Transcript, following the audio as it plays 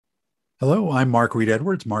Hello, I'm Mark Reed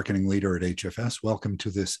Edwards, Marketing Leader at HFS. Welcome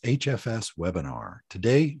to this HFS webinar.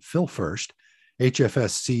 Today, Phil Furst,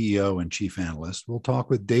 HFS CEO and Chief Analyst, will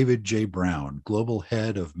talk with David J. Brown, Global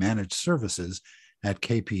Head of Managed Services at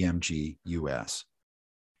KPMG US.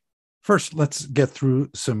 First, let's get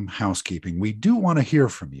through some housekeeping. We do want to hear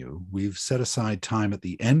from you. We've set aside time at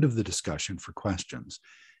the end of the discussion for questions.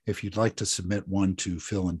 If you'd like to submit one to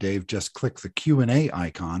Phil and Dave, just click the Q&A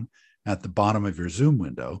icon at the bottom of your Zoom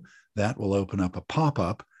window. That will open up a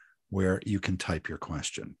pop-up where you can type your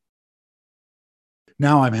question.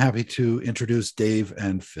 Now I'm happy to introduce Dave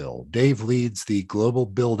and Phil. Dave leads the global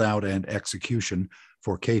build-out and execution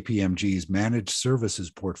for KPMG's managed services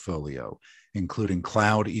portfolio, including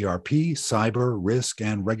cloud ERP, cyber, risk,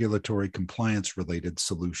 and regulatory compliance-related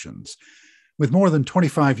solutions. With more than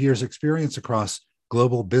 25 years' experience across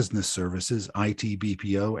global business services, IT,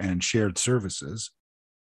 BPO, and shared services,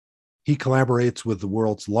 he collaborates with the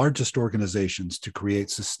world's largest organizations to create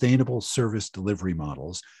sustainable service delivery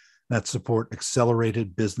models that support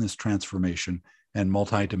accelerated business transformation and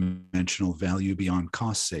multidimensional value beyond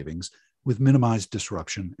cost savings with minimized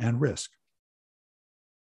disruption and risk.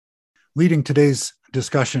 Leading today's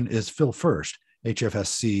discussion is Phil Furst, HFS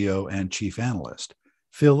CEO and Chief Analyst.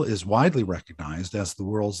 Phil is widely recognized as the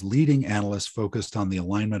world's leading analyst focused on the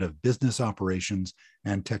alignment of business operations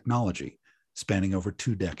and technology, spanning over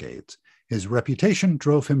 2 decades. His reputation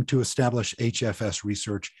drove him to establish HFS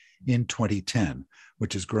Research in 2010,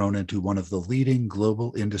 which has grown into one of the leading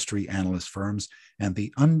global industry analyst firms and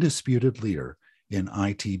the undisputed leader in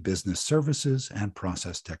IT business services and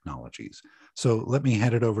process technologies. So let me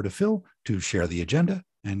hand it over to Phil to share the agenda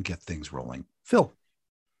and get things rolling. Phil.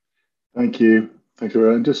 Thank you. Thank you,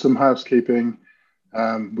 Rowan. Just some housekeeping.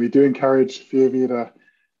 We do encourage a few of you to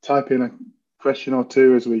type in a question or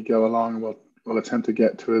two as we go along. We'll attempt to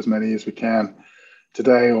get to as many as we can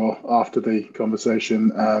today or after the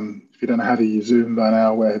conversation. If you don't know how to use Zoom by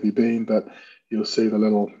now, where have you been? But you'll see the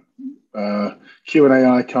little Q&A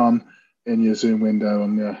icon in your Zoom window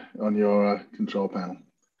on your control panel.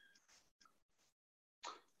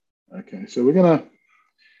 Okay, so we're going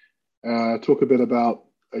to talk a bit about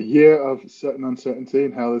a year of certain uncertainty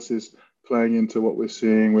and how this is playing into what we're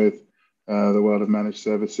seeing with the world of managed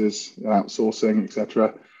services, outsourcing,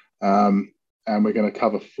 etc. And we're going to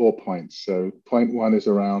cover 4 points. So point 1 is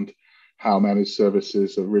around how managed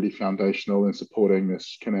services are really foundational in supporting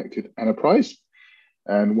this connected enterprise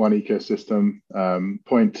and one ecosystem.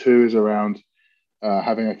 Point 2 is around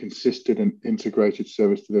having a consistent and integrated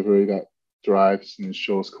service delivery that drives and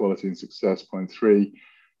ensures quality and success. Point 3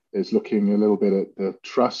 is looking a little bit at the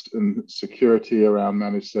trust and security around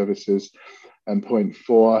managed services. And point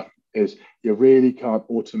 4 is you really can't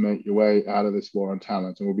automate your way out of this war on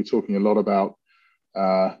talent. And we'll be talking a lot about,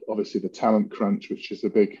 obviously, the talent crunch, which is a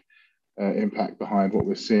big impact behind what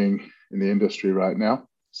we're seeing in the industry right now.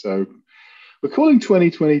 So we're calling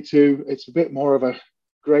 2022, it's a bit more of a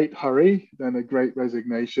great hurry than a great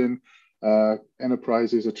resignation.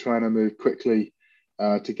 Enterprises are trying to move quickly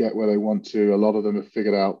to get where they want to. A lot of them have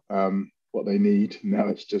figured out what they need. Now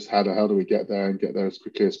it's just how the hell do we get there and get there as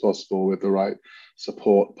quickly as possible with the right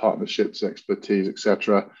support, partnerships, expertise,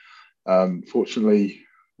 etc. Fortunately,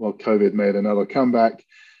 while COVID made another comeback,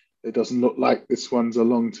 it doesn't look like this one's a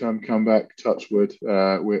long-term comeback. Touch wood.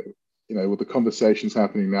 With the conversations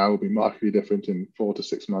happening now will be markedly different in 4 to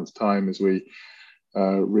 6 months' time as we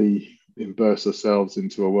reimburse ourselves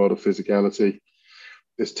into a world of physicality.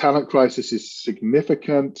 This talent crisis is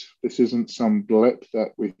significant. This isn't some blip that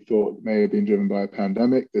we thought may have been driven by a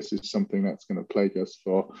pandemic. This is something that's going to plague us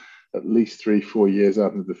for at least 3-4 years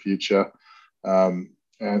out into the future. And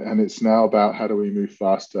it's now about how do we move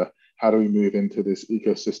faster? How do we move into this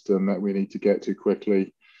ecosystem that we need to get to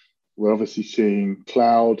quickly? We're obviously seeing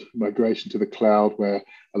cloud migration to the cloud, where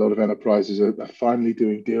a lot of enterprises are finally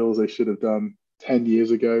doing deals they should have done 10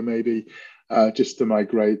 years ago, maybe, just to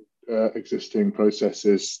migrate existing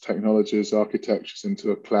processes, technologies, architectures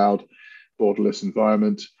into a cloud borderless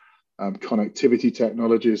environment. Connectivity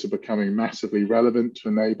technologies are becoming massively relevant to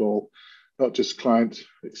enable not just client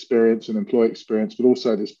experience and employee experience, but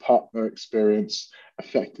also this partner experience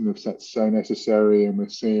effectiveness that's so necessary. And we're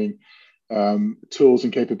seeing tools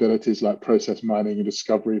and capabilities like process mining and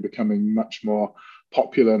discovery becoming much more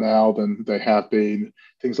popular now than they have been.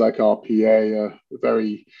 Things like RPA are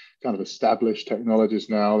very kind of established technologies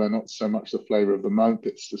now. They're not so much the flavor of the month.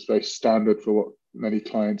 It's just very standard for what many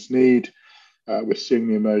clients need. We're seeing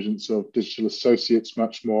the emergence of digital associates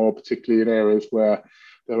much more, particularly in areas where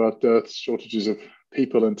there are dearths, shortages of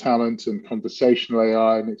people and talent, and conversational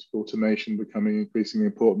AI and automation becoming increasingly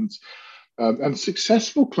important. And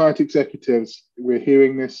successful client executives, we're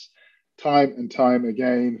hearing this time and time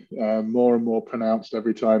again, more and more pronounced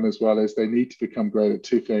every time as well, is they need to become great at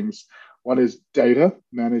two things. One is data,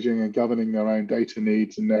 managing and governing their own data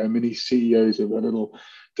needs, and there are many CEOs of their little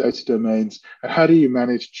data domains. And how do you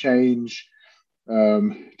manage change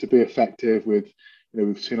to be effective with,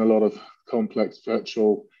 we've seen a lot of complex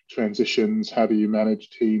virtual transitions. How do you manage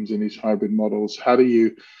teams in these hybrid models? How do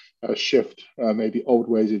you shift maybe old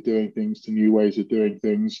ways of doing things to new ways of doing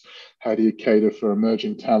things? How do you cater for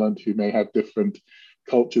emerging talent who may have different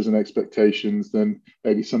cultures and expectations than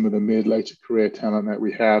maybe some of the later career talent that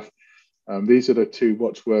we have? These are the two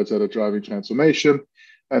watchwords that are driving transformation.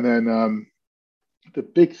 And then the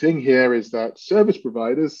big thing here is that service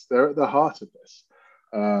providers, they're at the heart of this.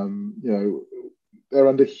 They're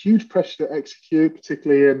under huge pressure to execute,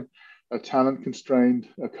 particularly in a talent-constrained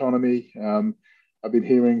economy. I've been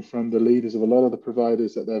hearing from the leaders of a lot of the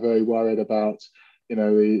providers that they're very worried about,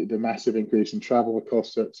 the massive increase in travel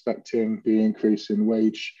costs they're expecting, the increase in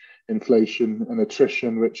wage inflation and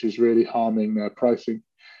attrition, which is really harming their pricing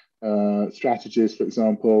strategies, for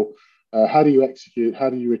example. How do you execute? How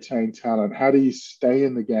do you retain talent? How do you stay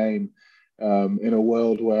in the game in a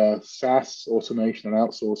world where SaaS, automation and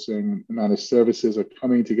outsourcing, managed services are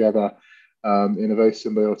coming together in a very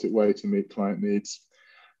symbiotic way to meet client needs?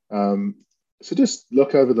 So just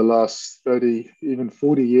look over the last 30, even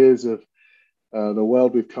 40 years of the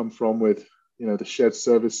world we've come from with, the shared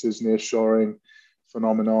services nearshoring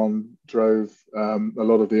phenomenon drove a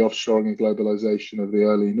lot of the offshoring and globalization of the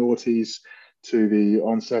early noughties to the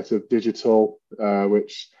onset of digital,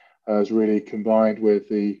 which has really combined with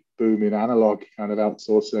the boom in analog kind of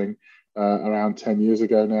outsourcing around 10 years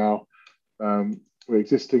ago now. We're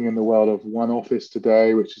existing in the world of one office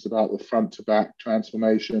today, which is about the front to back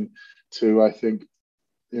transformation to, I think,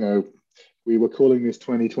 we were calling this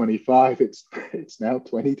 2025, it's now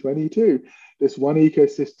 2022. This one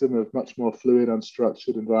ecosystem of much more fluid,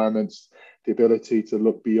 unstructured environments, the ability to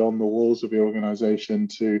look beyond the walls of the organization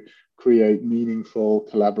to create meaningful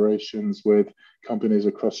collaborations with companies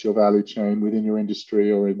across your value chain within your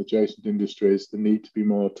industry or in adjacent industries, the need to be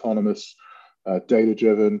more autonomous,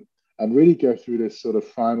 data-driven, and really go through this sort of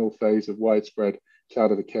final phase of widespread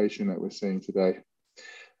cloudification that we're seeing today.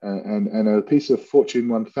 And a piece of Fortune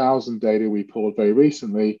 1000 data we pulled very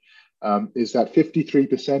recently is that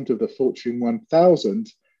 53% of the Fortune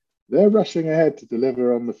 1000, they're rushing ahead to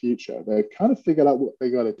deliver on the future. They've kind of figured out what they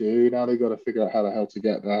got to do. Now they've got to figure out how the hell to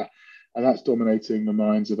get there. And that's dominating the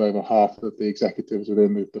minds of over half of the executives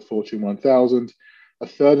within the Fortune 1000. A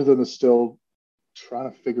third of them are still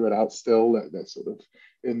trying to figure it out still. They're sort of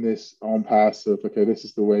in this impasse of, okay, this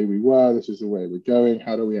is the way we were, this is the way we're going.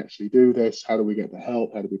 How do we actually do this? How do we get the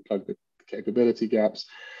help? How do we plug the capability gaps?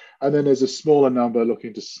 And then there's a smaller number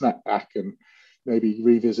looking to snap back and maybe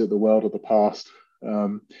revisit the world of the past,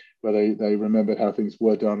 where they remembered how things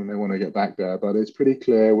were done and they want to get back there. But it's pretty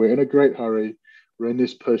clear we're in a great hurry. We're in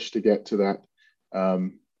this push to get to that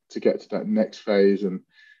next phase. And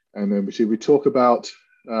then we talk about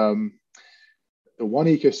the one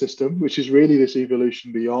ecosystem, which is really this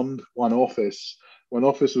evolution beyond one office. One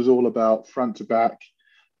office was all about front to back.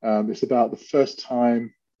 It's about the first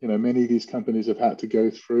time, many of these companies have had to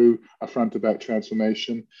go through a front to back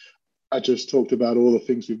transformation. I just talked about all the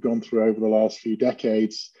things we've gone through over the last few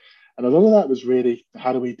decades. And a lot of that was really,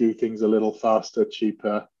 how do we do things a little faster,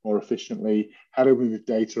 cheaper, more efficiently? How do we move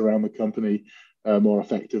data around the company more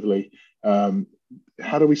effectively?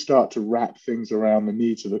 How do we start to wrap things around the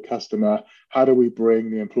needs of the customer? How do we bring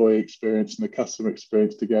the employee experience and the customer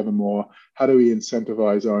experience together more? How do we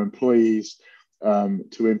incentivize our employees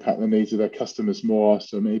to impact the needs of their customers more?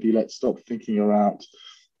 So maybe let's stop thinking about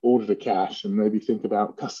order to cash and maybe think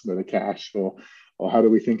about customer to cash, or how do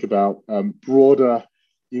we think about broader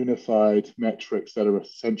unified metrics that are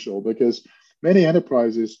essential? Because many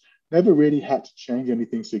enterprises never really had to change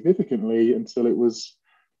anything significantly until it was,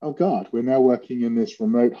 oh God, we're now working in this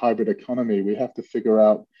remote hybrid economy. We have to figure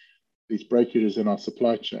out these breakages in our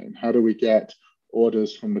supply chain. How do we get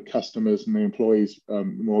orders from the customers and the employees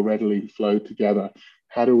more readily flow together?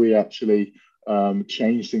 How do we actually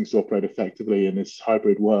change things to operate effectively in this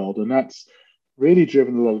hybrid world? And that's really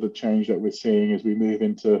driven a lot of the change that we're seeing as we move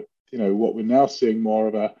into, what we're now seeing more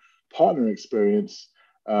of a partner experience,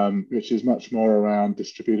 which is much more around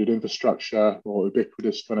distributed infrastructure or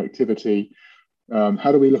ubiquitous connectivity.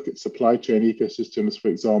 How do we look at supply chain ecosystems, for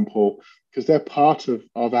example, because they're part of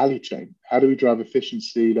our value chain? How do we drive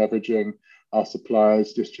efficiency, leveraging our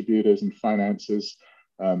suppliers, distributors, and finances?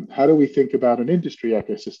 How do we think about an industry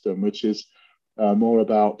ecosystem, which is more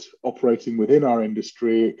about operating within our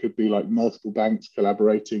industry? It could be like multiple banks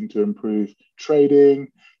collaborating to improve trading.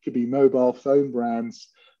 It could be mobile phone brands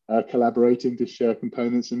collaborating to share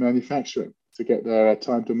components in manufacturing to get their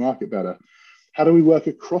time to market better? How do we work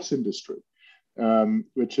across industry,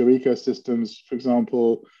 which are ecosystems? For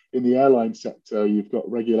example, in the airline sector, you've got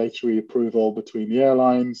regulatory approval between the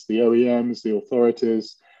airlines, the OEMs, the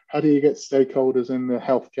authorities. How do you get stakeholders in the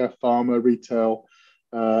healthcare, pharma, retail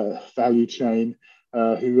value chain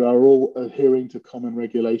who are all adhering to common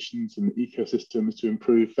regulations and ecosystems to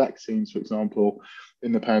improve vaccines, for example,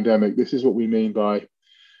 in the pandemic? This is what we mean by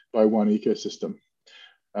one ecosystem.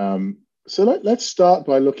 So let's start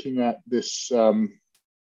by looking at this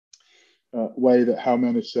way that how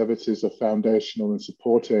managed services are foundational in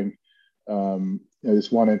supporting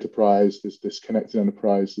this one enterprise, this connected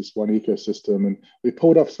enterprise, this one ecosystem. And we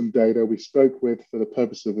pulled off some data. We spoke with, for the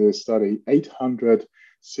purpose of this study, 800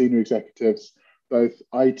 senior executives, both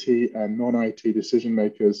IT and non-IT decision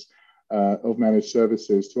makers of managed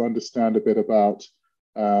services, to understand a bit about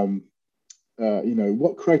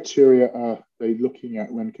what criteria are they looking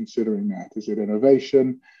at when considering that? Is it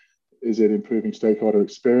innovation? Is it improving stakeholder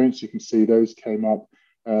experience? You can see those came up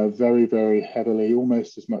very, very heavily,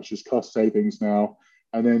 almost as much as cost savings now.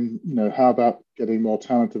 And then, how about getting more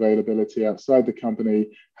talent availability outside the company?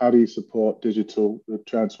 How do you support digital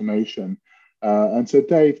transformation? And so,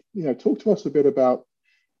 Dave, talk to us a bit about,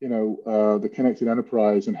 the connected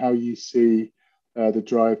enterprise and how you see the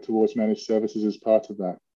drive towards managed services as part of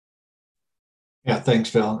that. Yeah, thanks,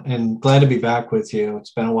 Phil. And glad to be back with you.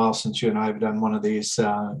 It's been a while since you and I have done one of these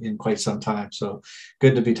in quite some time. So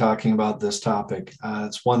good to be talking about this topic.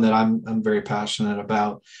 It's one that I'm very passionate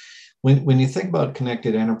about. When you think about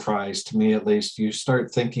connected enterprise, to me at least, you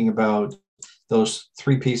start thinking about those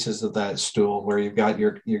three pieces of that stool, where you've got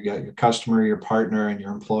your customer, your partner, and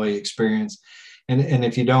your employee experience. And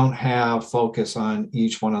if you don't have focus on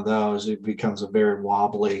each one of those, it becomes a very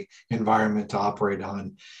wobbly environment to operate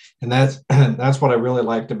on. And that's what I really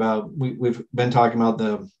liked about, we've been talking about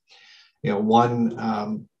the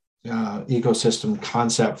one ecosystem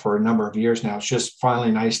concept for a number of years now. It's just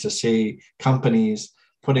finally nice to see companies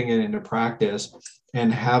putting it into practice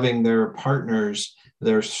and having their partners,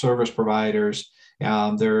 their service providers,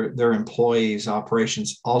 their employees,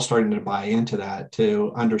 operations, all starting to buy into that,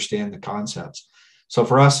 to understand the concepts. So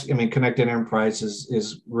for us, connected enterprise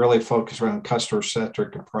is really focused around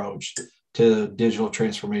customer-centric approach to digital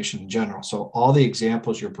transformation in general. So all the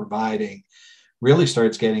examples you're providing really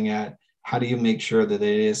starts getting at how do you make sure that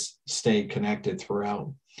it is staying connected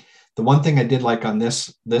throughout. The one thing I did like on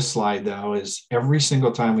this slide, though, is every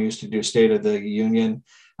single time we used to do State of the Union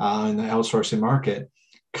in the outsourcing market,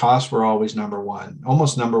 costs were always number one,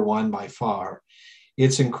 almost number one by far.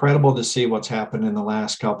 It's incredible to see what's happened in the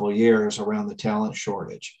last couple of years around the talent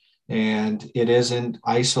shortage. And it isn't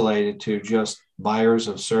isolated to just buyers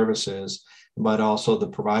of services, but also the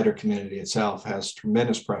provider community itself has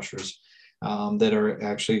tremendous pressures that are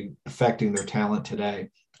actually affecting their talent today.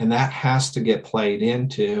 And that has to get played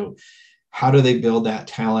into how do they build that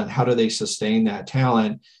talent? How do they sustain that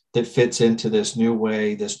talent that fits into this new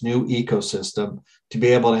way, this new ecosystem, to be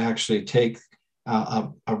able to actually take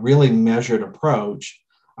a really measured approach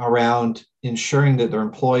around ensuring that their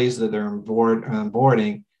employees that they're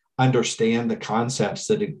onboarding understand the concepts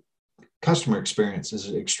that customer experience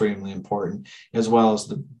is extremely important, as well as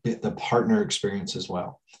the partner experience as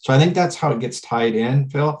well. So I think that's how it gets tied in,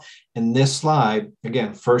 Phil. And this slide,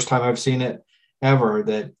 again, first time I've seen it ever,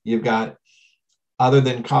 that you've got, other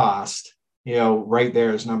than cost, right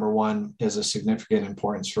there is number one, is a significant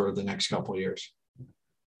importance for the next couple of years.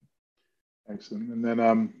 Excellent. And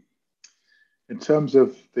then in terms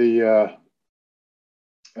of the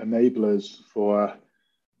enablers for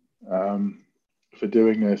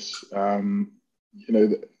doing this,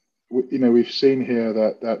 we've seen here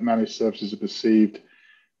that managed services are perceived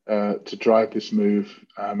to drive this move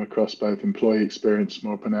across both employee experience,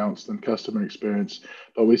 more pronounced, than customer experience.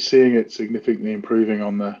 But we're seeing it significantly improving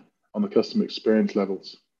on the customer experience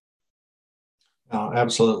levels. Oh,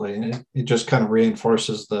 absolutely. And it just kind of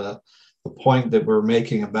reinforces the point that we're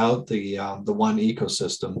making about the one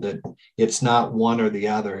ecosystem, that it's not one or the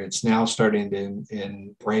other. It's now starting to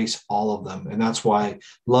embrace all of them. And that's why I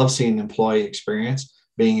love seeing employee experience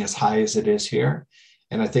being as high as it is here.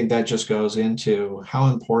 And I think that just goes into how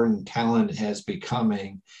important talent is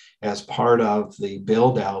becoming as part of the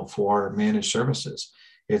build out for managed services.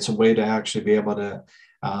 It's a way to actually be able to,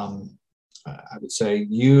 I would say,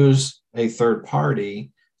 use a third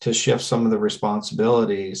party to shift some of the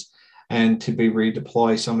responsibilities and to be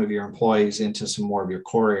redeploy some of your employees into some more of your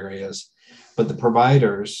core areas. But the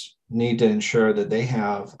providers need to ensure that they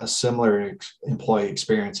have a similar employee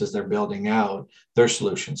experience as they're building out their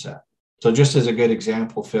solution set. So just as a good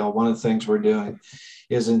example, Phil, one of the things we're doing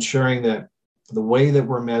is ensuring that the way that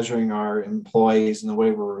we're measuring our employees and the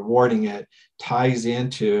way we're rewarding it ties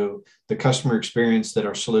into the customer experience that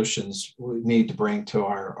our solutions need to bring to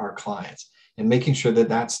our clients, and making sure that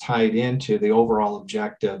that's tied into the overall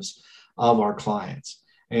objectives of our clients.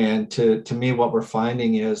 And to me, what we're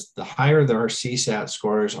finding is the higher that our CSAT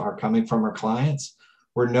scores are coming from our clients,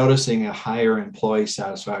 we're noticing a higher employee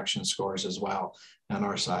satisfaction scores as well on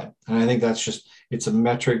our side. And I think that's just, it's a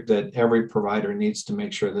metric that every provider needs to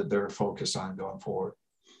make sure that they're focused on going forward.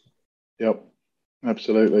 Yep,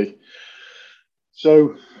 absolutely.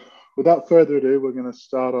 So without further ado, we're going to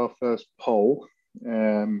start our first poll. We've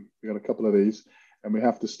got a couple of these, and we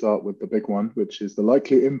have to start with the big one, which is the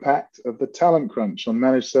likely impact of the talent crunch on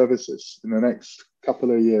managed services in the next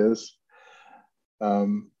couple of years.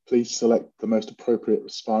 Please select the most appropriate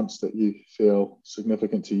response that you feel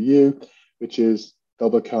significant to you, which is they'll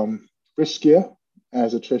become riskier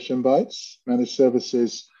as attrition bites. Managed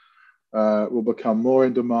services will become more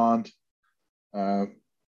in demand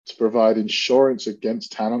to provide insurance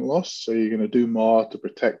against talent loss. So you're going to do more to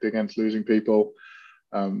protect against losing people.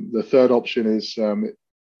 The third option is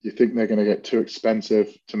you think they're going to get too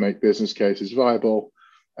expensive to make business cases viable.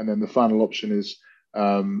 And then the final option is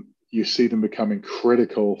you see them becoming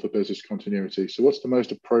critical for business continuity. So what's the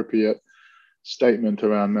most appropriate statement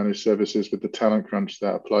around managed services with the talent crunch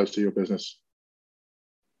that applies to your business?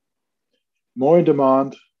 More in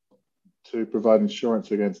demand to provide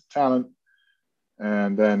insurance against talent,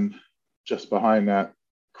 and then just behind that,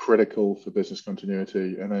 critical for business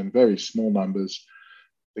continuity. And then very small numbers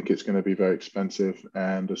think it's going to be very expensive,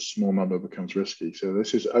 and a small number becomes risky. So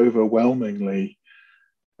this is overwhelmingly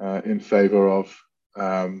in favor of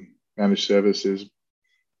managed services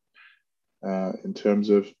in terms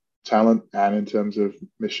of talent and in terms of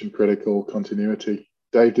mission critical continuity.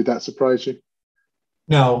 Dave, did that surprise you?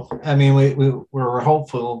 No, I mean, we were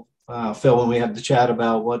hopeful, Phil, when we had the chat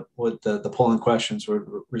about what the polling questions would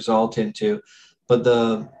result into, but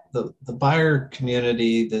the buyer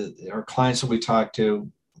community, our clients that we talk to,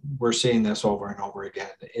 we're seeing this over and over again.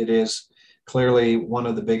 It is clearly one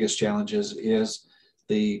of the biggest challenges is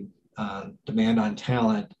the demand on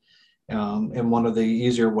talent. And one of the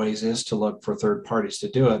easier ways is to look for third parties to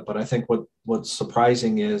do it. But I think what's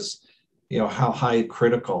surprising is, how high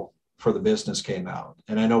critical for the business came out.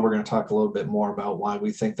 And I know we're going to talk a little bit more about why we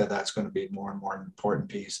think that that's going to be more and more important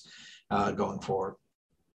piece going forward.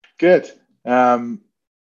 Good.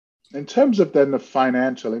 In terms of then the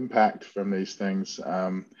financial impact from these things,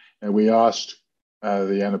 we asked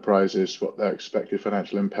the enterprises what their expected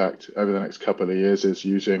financial impact over the next couple of years is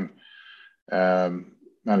using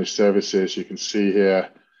managed services. You can see here,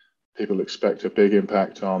 people expect a big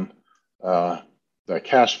impact on their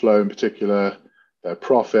cash flow in particular, their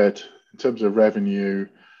profit. In terms of revenue,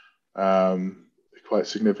 quite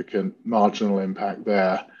significant marginal impact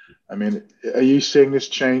there. I mean, are you seeing this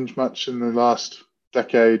change much in the last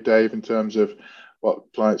decade, Dave, in terms of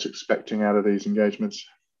what clients are expecting out of these engagements?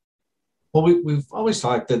 Well, we've always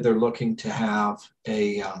thought that they're looking to have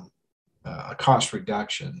a cost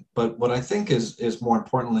reduction, but what I think is more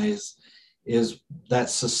importantly is that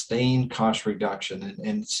sustained cost reduction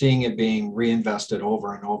and seeing it being reinvested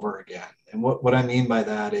over and over again. And what I mean by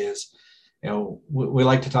that is, we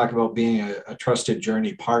like to talk about being a trusted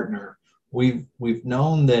journey partner. We've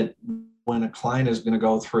known that when a client is going to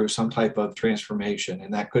go through some type of transformation,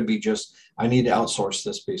 and that could be just, I need to outsource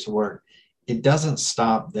this piece of work, it doesn't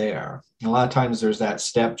stop there. And a lot of times there's that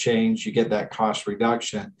step change, you get that cost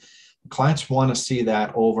reduction. Clients want to see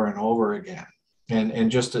that over and over again.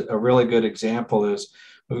 And just a really good example is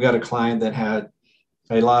we've got a client that had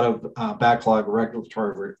a lot of backlog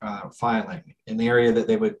regulatory filing in the area that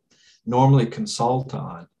they would normally consult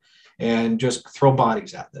on, and just throw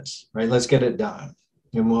bodies at this, right? Let's get it done.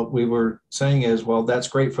 And what we were saying is, well, that's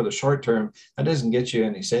great for the short term. That doesn't get you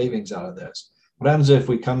any savings out of this. What happens if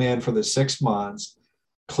we come in for the 6 months,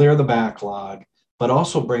 clear the backlog, but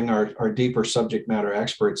also bring our deeper subject matter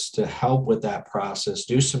experts to help with that process,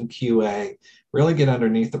 do some QA, really get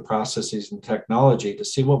underneath the processes and technology to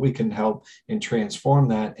see what we can help and transform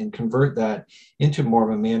that and convert that into more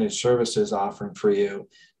of a managed services offering for you,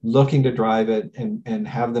 looking to drive it and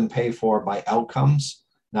have them pay for by outcomes,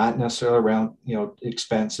 not necessarily around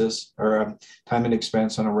expenses or time and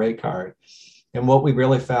expense on a rate card. And what we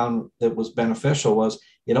really found that was beneficial was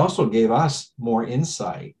it also gave us more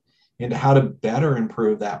insight into how to better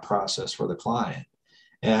improve that process for the client,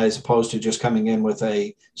 as opposed to just coming in with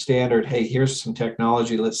a standard, hey, here's some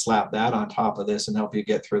technology, let's slap that on top of this and help you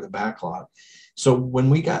get through the backlog. So when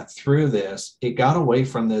we got through this, it got away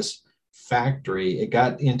from this factory. It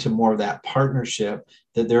got into more of that partnership,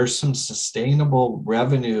 that there's some sustainable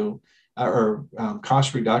revenue or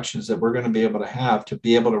cost reductions that we're going to be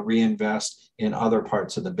able to reinvest in other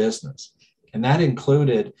parts of the business. And that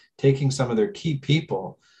included taking some of their key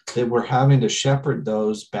people that were having to shepherd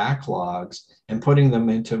those backlogs and putting them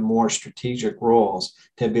into more strategic roles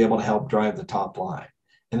to be able to help drive the top line.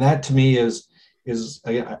 And that to me is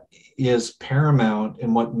paramount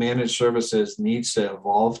in what managed services needs to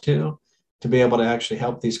evolve to be able to actually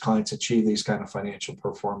help these clients achieve these kind of financial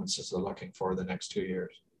performances they're looking for the next 2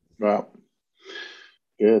 years. Wow.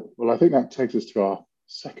 Good. Well, I think that takes us to our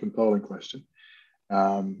second polling question,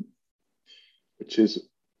 which is,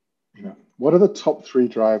 what are the top 3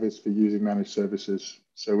 drivers for using managed services?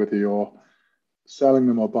 So whether you're selling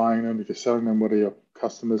them or buying them, if you're selling them, what are your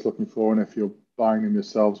customers looking for? And if you're buying them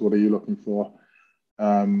yourselves, what are you looking for?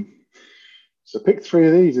 So pick 3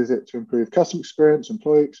 of these. Is it to improve customer experience,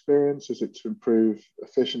 employee experience? Is it to improve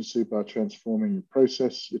efficiency by transforming your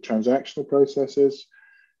process, your transactional processes?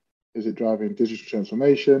 Is it driving digital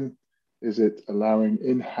transformation? Is it allowing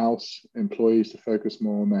in-house employees to focus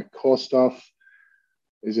more on their core stuff?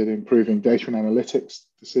 Is it improving data and analytics,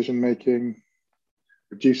 decision-making,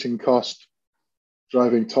 reducing cost,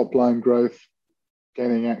 driving top-line growth,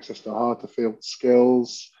 gaining access to hard-to-find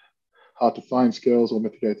skills, or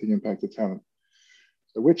mitigating impact of talent?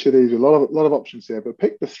 So which of these? A lot of options here, but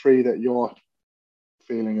pick the 3 that you're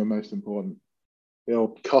feeling are most important. The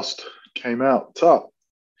old cost came out top.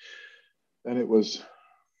 Then it was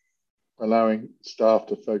allowing staff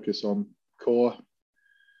to focus on core,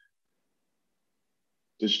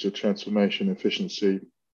 digital transformation, efficiency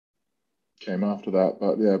came after that.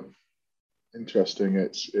 But yeah, interesting.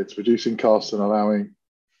 It's reducing costs and allowing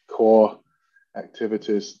core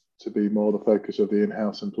activities to be more the focus of the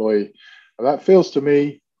in-house employee. And that feels to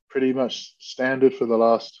me pretty much standard for the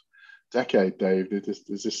last decade, Dave. Does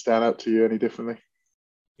this stand out to you any differently?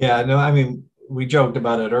 Yeah, no, I mean, we joked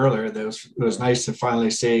about it earlier. It was nice to finally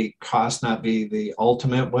see cost not be the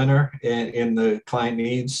ultimate winner in the client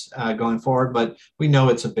needs going forward, but we know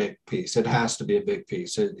it's a big piece. It has to be a big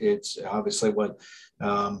piece. It's obviously what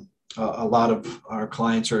a lot of our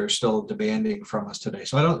clients are still demanding from us today.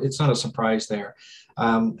 So it's not a surprise there.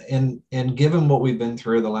 And given what we've been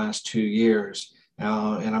through the last 2 years,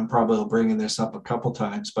 and I'm probably bringing this up a couple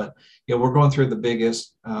times, but we're going through the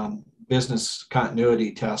biggest business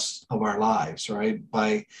continuity tests of our lives, right?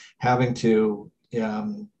 By having to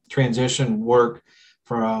transition work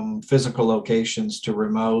from physical locations to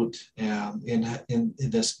remote in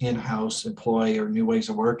this in-house employee or new ways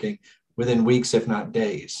of working within weeks, if not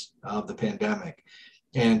days, of the pandemic.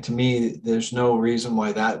 And to me, there's no reason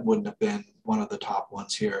why that wouldn't have been one of the top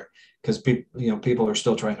ones here, because people are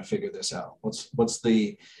still trying to figure this out.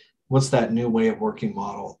 What's that new way of working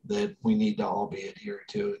model that we need to all be adhering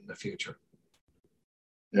to in the future?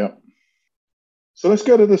 Yeah. So let's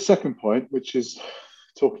go to the second point, which is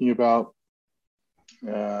talking about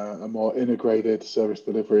a more integrated service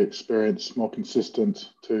delivery experience, more consistent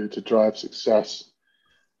to drive success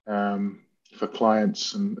for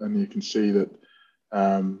clients. And you can see that,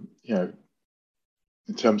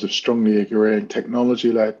 in terms of strongly agreeing,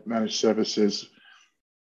 technology-led managed services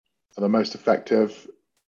are the most effective.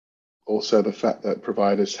 Also, the fact that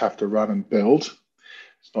providers have to run and build.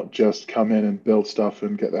 It's not just come in and build stuff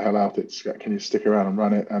and get the hell out. It's can you stick around and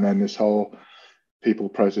run it? And then this whole people,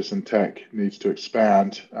 process, and tech needs to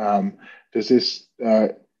expand. Does this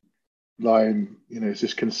line, is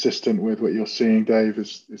this consistent with what you're seeing, Dave?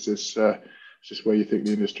 Is this where you think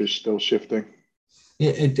the industry is still shifting?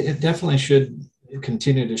 It definitely should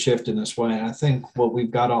continue to shift in this way. And I think what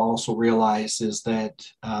we've got to also realize is that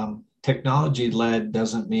technology-led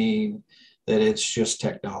doesn't mean that it's just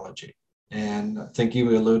technology. And I think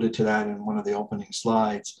you alluded to that in one of the opening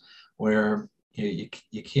slides, where you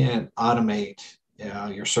can't automate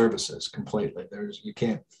your services completely. You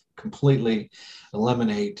can't completely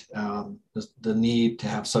eliminate the need to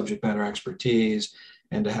have subject matter expertise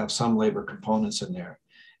and to have some labor components in there.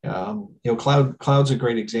 Cloud's a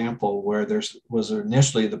great example where was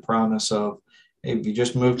initially the promise of, hey, if you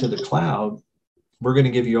just move to the cloud, we're going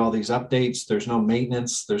to give you all these updates. There's no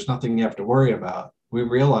maintenance. There's nothing you have to worry about. We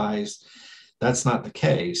realized that's not the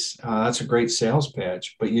case. That's a great sales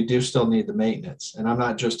pitch, but you do still need the maintenance. And I'm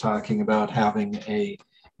not just talking about having a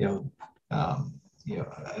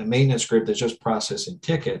maintenance group that's just processing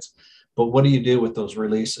tickets, but what do you do with those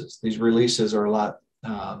releases? These releases are a lot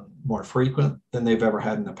more frequent than they've ever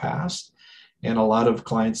had in the past. And a lot of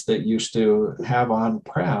clients that used to have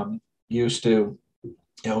on-prem used to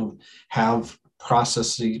have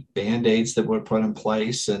processes, band-aids that were put in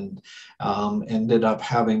place, and ended up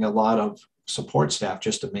having a lot of support staff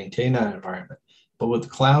just to maintain that environment. But with the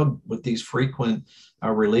cloud, with these frequent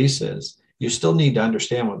releases, you still need to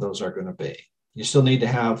understand what those are going to be. You still need to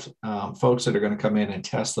have folks that are going to come in and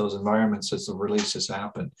test those environments as the releases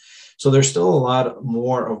happen. So there's still a lot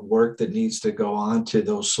more of work that needs to go on to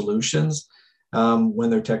those solutions when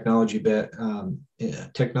they're technology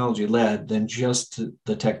led than just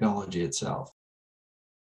the technology itself.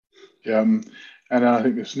 Yeah, and I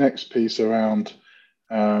think this next piece around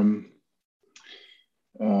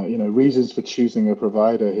reasons for choosing a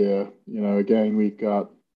provider here. Again, we've got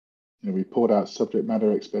we poured out subject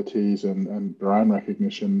matter expertise and brand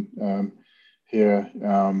recognition here.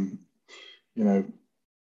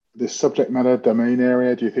 This subject matter domain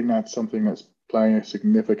area, do you think that's something that's playing a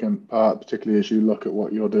significant part, particularly as you look at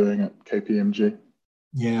what you're doing at KPMG?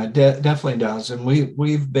 Yeah, definitely does. And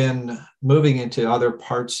we've been moving into other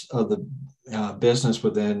parts of the business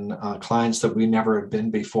within clients that we never had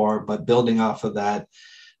been before, but building off of that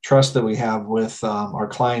trust that we have with our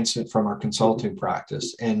clients from our consulting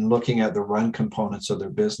practice and looking at the run components of their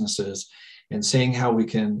businesses and seeing how we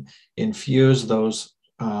can infuse those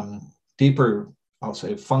deeper, I'll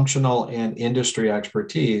say, functional and industry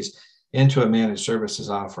expertise into a managed services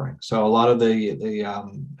offering. So a lot of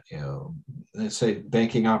let's say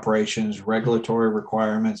banking operations, regulatory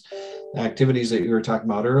requirements, activities that you were talking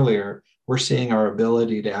about earlier, we're seeing our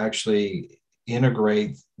ability to actually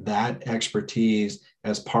integrate that expertise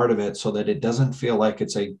as part of it so that it doesn't feel like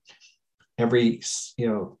it's every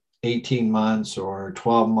 18 months or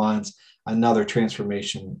 12 months, another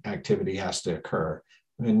transformation activity has to occur.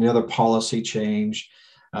 Another policy change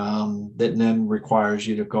that then requires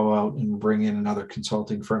you to go out and bring in another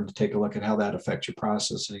consulting firm to take a look at how that affects your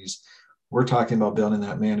processes. We're talking about building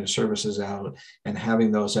that managed services out and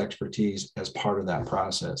having those expertise as part of that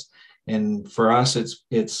process. And for us,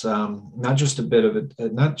 it's not just a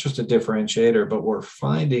differentiator, but what we're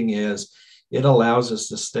finding is it allows us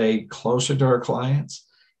to stay closer to our clients.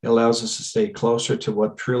 It allows us to stay closer to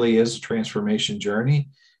what truly is a transformation journey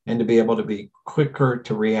and to be able to be quicker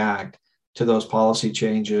to react to those policy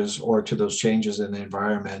changes or to those changes in the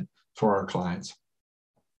environment for our clients.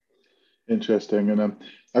 Interesting. And I've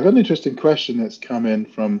got an interesting question that's come in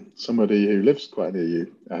from somebody who lives quite near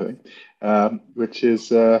you, I think, which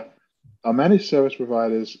is, are managed service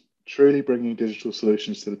providers truly bringing digital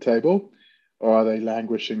solutions to the table, or are they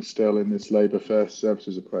languishing still in this labor-first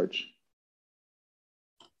services approach?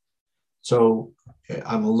 So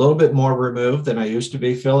I'm a little bit more removed than I used to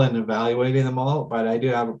be, Phil, in evaluating them all, but I do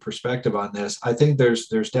have a perspective on this. I think there's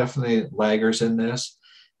definitely laggers in this.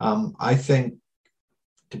 I think,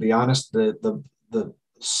 to be honest, the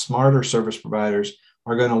smarter service providers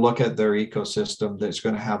are going to look at their ecosystem that's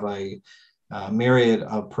going to have a myriad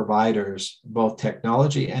of providers, both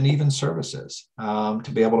technology and even services,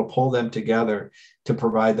 to be able to pull them together to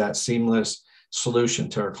provide that seamless solution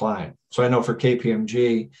to our client. So I know for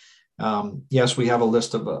KPMG, yes, we have a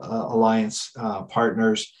list of alliance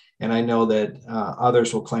partners, and I know that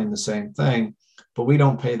others will claim the same thing, but we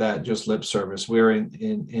don't pay that just lip service. We're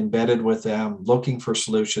embedded with them, looking for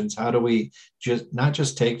solutions. How do we not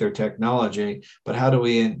just take their technology, but how do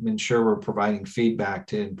we ensure we're providing feedback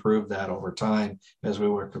to improve that over time as we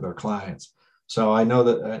work with our clients? So I know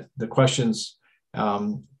that the questions,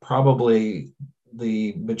 probably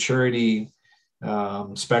the maturity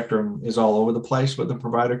spectrum is all over the place with the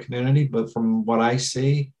provider community, but from what I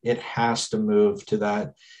see, it has to move to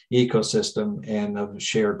that ecosystem and of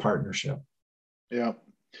shared partnership. Yeah,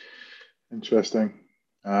 interesting.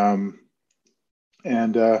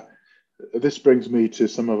 This brings me to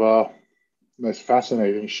some of our most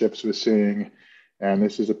fascinating shifts we're seeing, and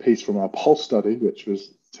this is a piece from our Pulse study, which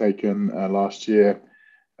was taken last year,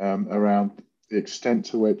 around the extent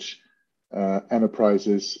to which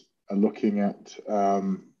enterprises are looking at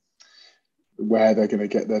where they're going to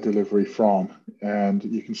get their delivery from. And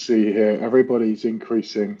you can see here, everybody's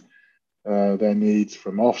increasing their needs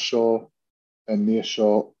from offshore and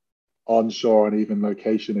nearshore, onshore, and even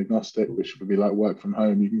location agnostic, which would be like work from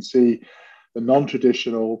home. You can see the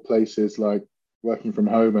non-traditional places like working from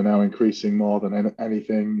home are now increasing more than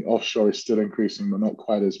anything. Offshore is still increasing, but not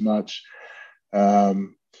quite as much.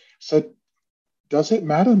 So does it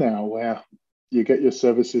matter now where you get your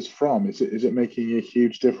services from? Is it making a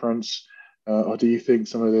huge difference, or do you think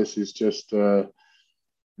some of this is just an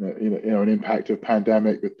impact of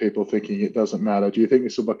pandemic with people thinking it doesn't matter? Do you think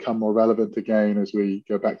this will become more relevant again as we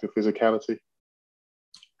go back to physicality?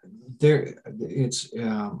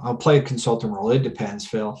 I'll play a consultant role. It depends,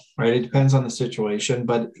 Phil, right? It depends on the situation.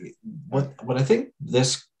 But what I think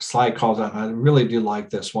this slide calls out, and I really do like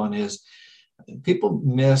this one, is people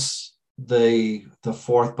miss the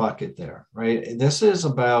fourth bucket there, right? This is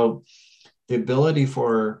about the ability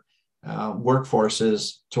for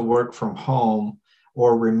workforces to work from home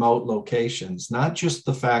or remote locations, not just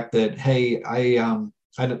the fact that, hey,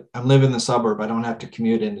 I live in the suburb, I don't have to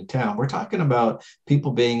commute into town. We're talking about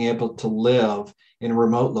people being able to live in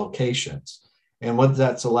remote locations. And what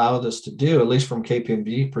that's allowed us to do, at least from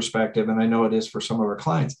KPMG perspective, and I know it is for some of our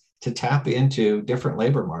clients, to tap into different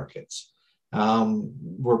labor markets.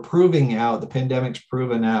 We're proving out, the pandemic's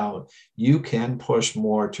proven out, you can push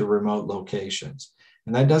more to remote locations.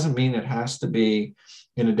 And that doesn't mean it has to be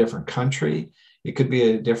in a different country. It could be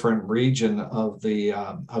a different region of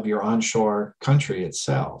your onshore country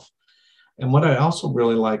itself. And what I also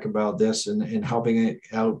really like about this and helping it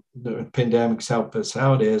out, the pandemic's helped us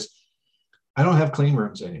out, is I don't have clean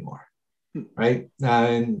rooms anymore. Right.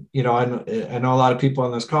 And, I know a lot of people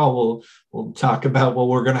on this call will talk about, well,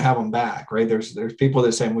 we're going to have them back. Right. There's people that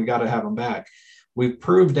are saying we got to have them back. We've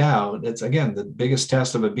proved out, it's again, the biggest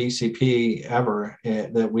test of a BCP ever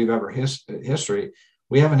that we've ever history.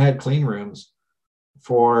 We haven't had clean rooms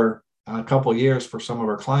for a couple of years for some of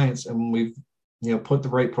our clients. And we've, put the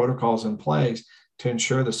right protocols in place to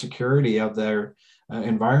ensure the security of their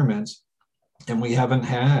environments. And we haven't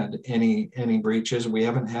had any breaches. We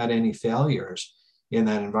haven't had any failures in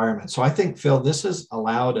that environment. So I think, Phil, this has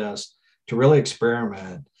allowed us to really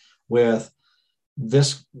experiment with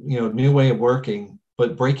this, new way of working,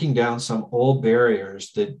 but breaking down some old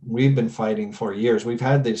barriers that we've been fighting for years. We've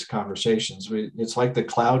had these conversations. It's like the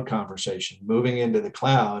cloud conversation, moving into the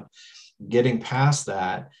cloud, getting past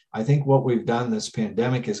that. I think what we've done this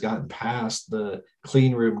pandemic has gotten past the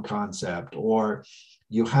clean room concept, or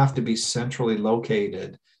you have to be centrally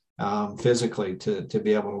located physically to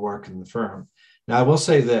be able to work in the firm. Now, I will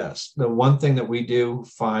say this, the one thing that we do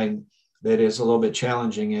find that is a little bit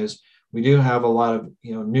challenging is we do have a lot of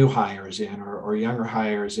new hires in or younger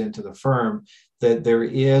hires into the firm, that there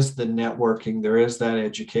is the networking, there is that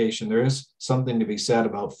education, there is something to be said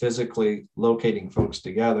about physically locating folks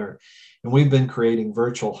together. And we've been creating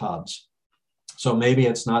virtual hubs. So maybe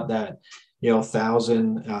it's not that,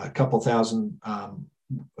 a couple thousand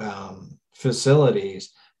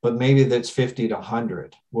facilities, but maybe that's 50 to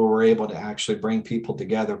 100 where we're able to actually bring people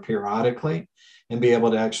together periodically and be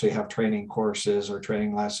able to actually have training courses or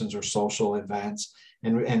training lessons or social events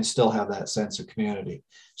and still have that sense of community.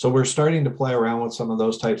 So we're starting to play around with some of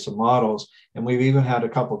those types of models. And we've even had a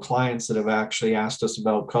couple of clients that have actually asked us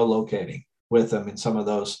about co-locating with them in some of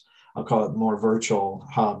those, I'll call it more virtual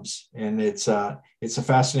hubs. And it's a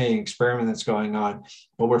fascinating experiment that's going on,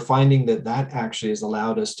 but we're finding that actually has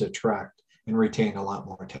allowed us to attract and retain a lot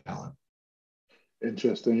more talent.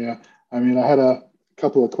 Interesting. Yeah. I mean, I had a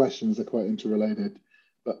couple of questions that are quite interrelated,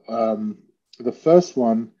 but the first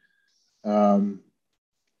one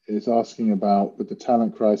is asking about with the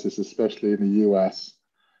talent crisis, especially in the US,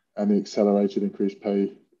 and the accelerated increased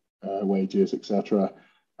pay, wages, etc.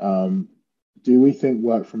 Do we think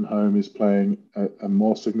work from home is playing a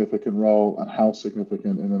more significant role, and how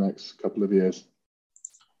significant in the next couple of years?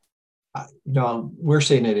 We're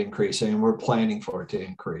seeing it increasing, and we're planning for it to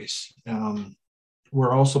increase.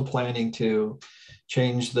 We're also planning to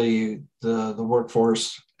change the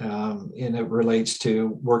workforce, and it relates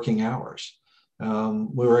to working hours.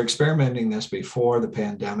 We were experimenting this before the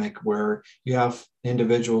pandemic, where you have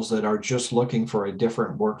individuals that are just looking for a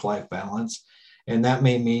different work-life balance. And that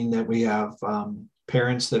may mean that we have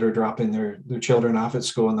parents that are dropping their children off at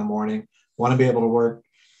school in the morning, want to be able to work,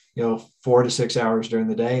 4 to 6 hours during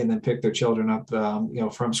the day, and then pick their children up,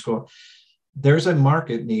 from school. There's a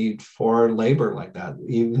market need for labor like that,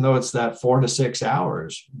 even though it's that 4 to 6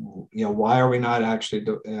 hours. Why are we not actually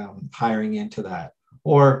hiring into that?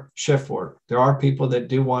 Or shift work. There are people that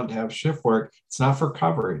do want to have shift work. It's not for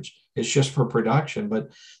coverage. It's just for production, but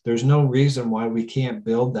there's no reason why we can't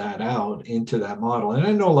build that out into that model. And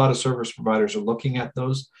I know a lot of service providers are looking at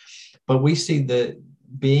those, but we see that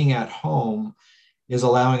being at home is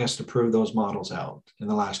allowing us to prove those models out in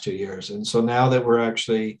the last 2 years. And so now that we're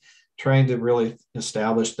actually trying to really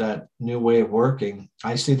establish that new way of working,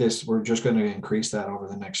 I see this, we're just going to increase that over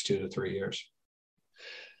the next 2 to 3 years.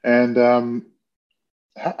 And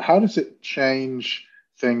how does it change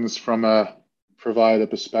things from a provider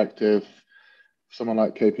perspective? Someone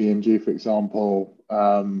like KPMG, for example,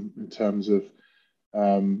 in terms of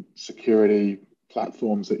security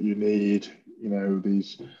platforms that you need,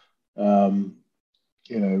 these,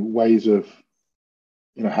 ways of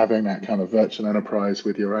having that kind of virtual enterprise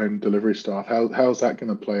with your own delivery staff? How's that going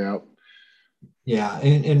to play out? Yeah,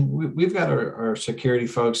 and we've got our security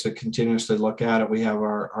folks that continuously look at it. We have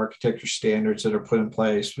our architecture standards that are put in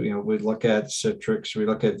place. We look at Citrix, we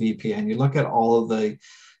look at VPN, you look at all of the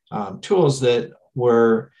tools that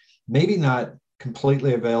were maybe not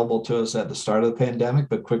completely available to us at the start of the pandemic,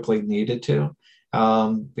 but quickly needed to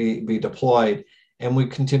be deployed. And we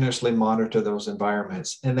continuously monitor those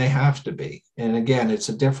environments, and they have to be. And again, it's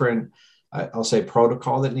a different, I'll say,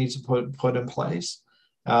 protocol that needs to put in place.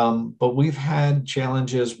 But we've had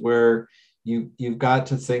challenges where you've got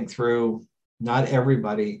to think through, not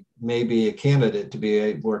everybody may be a candidate to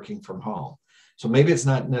be working from home. So maybe it's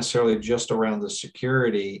not necessarily just around the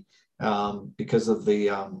security because of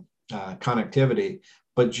the connectivity,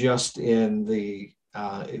 but just in the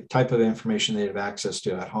type of information they have access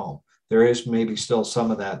to at home. There is maybe still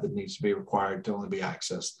some of that needs to be required to only be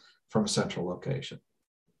accessed from a central location.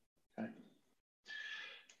 Okay.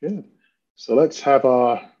 Good. So let's have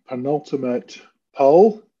our penultimate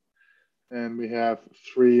poll. And we have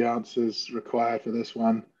 3 answers required for this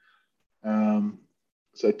one.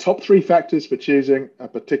 So top 3 factors for choosing a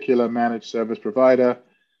particular managed service provider.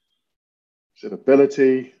 Is it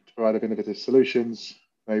ability to provide innovative solutions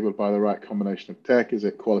enabled by the right combination of tech? Is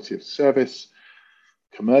it quality of service?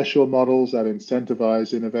 Commercial models that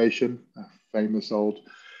incentivize innovation, a famous old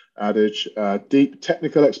adage. Deep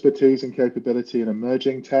technical expertise and capability in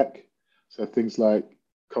emerging tech. So things like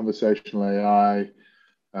conversational AI,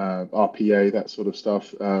 RPA, that sort of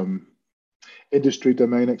stuff. Industry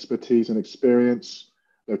domain expertise and experience.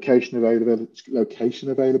 Location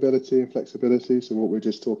availability and flexibility. So what we're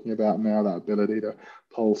just talking about now, that ability to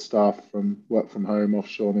pull staff from work from home,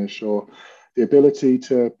 offshore, nearshore. The ability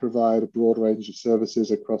to provide a broad range of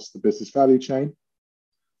services across the business value chain,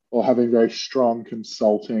 or having very strong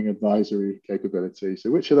consulting advisory capability.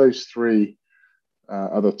 So which of those 3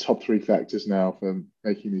 are the top 3 factors now for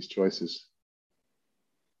making these choices?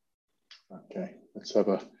 Okay, let's have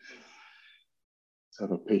a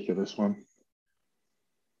peek at this one.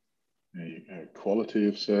 There you go. Quality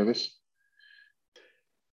of service,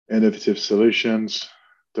 innovative solutions,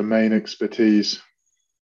 domain expertise.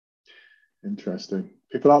 Interesting.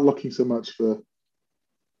 People aren't looking so much for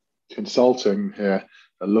consulting here.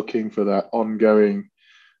 They're looking for that ongoing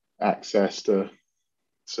access to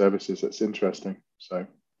services. That's interesting. So,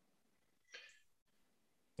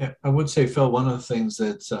 yeah, I would say, Phil, one of the things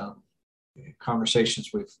that conversations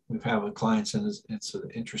we've had with clients, and it's an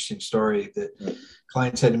interesting story that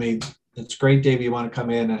clients said to me, "It's great, Dave, you want to come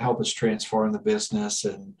in and help us transform the business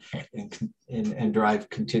and drive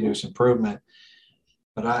continuous improvement.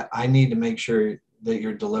 But I need to make sure that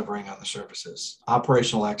you're delivering on the services."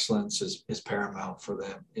 Operational excellence is paramount for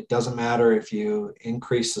them. It doesn't matter if you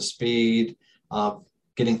increase the speed of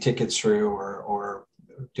getting tickets through or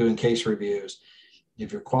doing case reviews.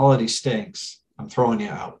 If your quality stinks, I'm throwing you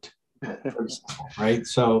out, for example, right?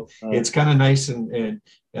 So it's kind of nice and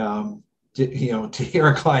to hear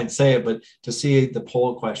a client say it, but to see the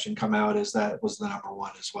poll question come out as that was the number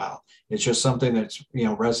 1 as well. It's just something that's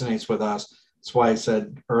resonates with us. That's why I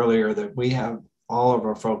said earlier that we have all of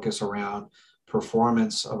our focus around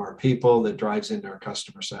performance of our people that drives into our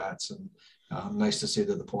customer sats. And nice to see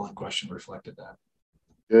that the polling question reflected that.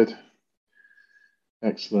 Good.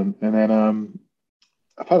 Excellent. And then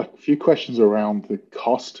I've had a few questions around the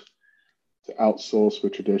cost to outsource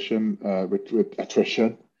with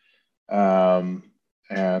attrition. And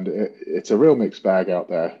it's a real mixed bag out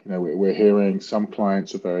there. We're hearing some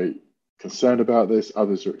clients are very concerned about this.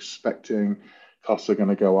 Others are expecting costs are going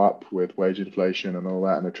to go up with wage inflation and all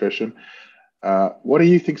that and attrition. What do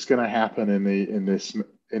you think is going to happen in this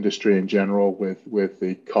industry in general with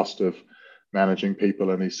the cost of managing people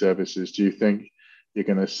and these services? Do you think you're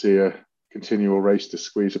going to see a continual race to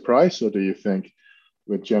squeeze a price, or do you think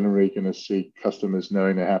we're generally going to see customers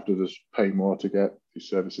knowing they have to just pay more to get these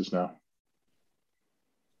services now?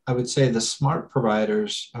 I would say the smart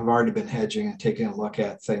providers have already been hedging and taking a look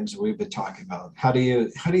at things we've been talking about. How do you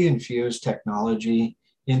infuse technology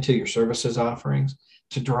into your services offerings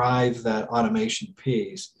to drive that automation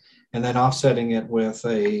piece, and then offsetting it with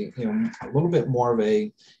a little bit more of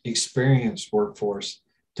a experienced workforce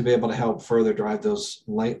to be able to help further drive those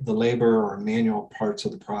the labor or manual parts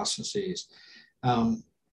of the processes.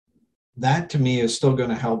 That to me is still going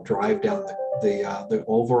to help drive down the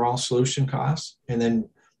overall solution costs, and then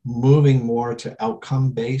moving more to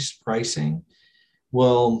outcome-based pricing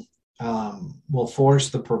will force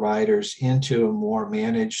the providers into a more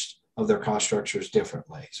managed of their cost structures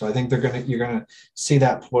differently. So I think you're going to see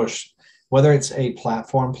that push, whether it's a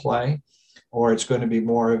platform play or it's going to be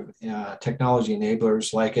more technology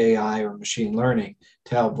enablers like AI or machine learning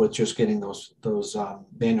to help with just getting those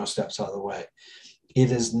manual steps out of the way.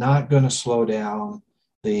 It is not going to slow down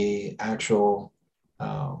the actual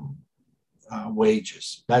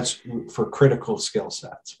wages. That's for critical skill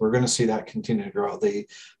sets. We're going to see that continue to grow. The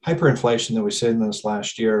hyperinflation that we saw in this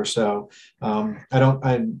last year or so, I'm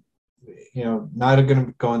not going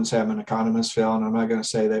to go and say I'm an economist, Phil, and I'm not going to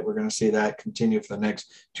say that we're going to see that continue for the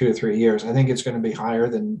next 2 or 3 years. I think it's going to be higher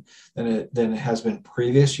than it has been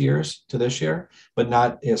previous years to this year, but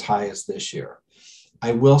not as high as this year.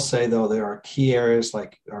 I will say, though, there are key areas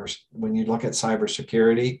like when you look at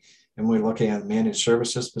cybersecurity and we're looking at managed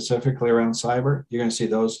services specifically around cyber, you're going to see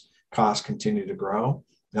those costs continue to grow.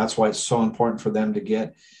 That's why it's so important for them to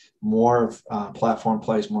get more platform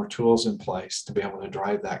plays, more tools in place to be able to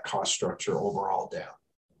drive that cost structure overall down.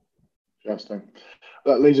 Interesting.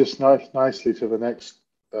 That leads us nicely to the next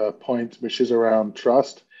point, which is around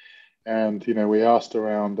trust. And, we asked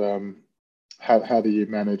around how do you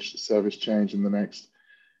manage service change in the next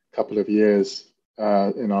couple of years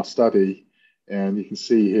in our study. And you can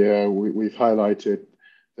see here, we've highlighted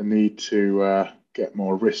the need to get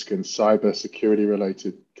more risk and cyber security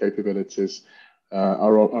related capabilities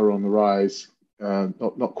are on the rise.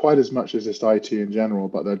 Not quite as much as just IT in general,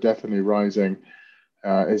 but they're definitely rising.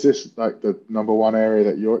 Is this like the number one area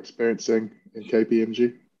that you're experiencing in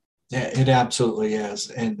KPMG? Yeah, it absolutely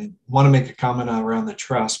is. And I want to make a comment around the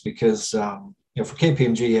trust because, for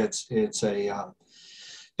KPMG, it's a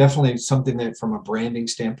definitely something that from a branding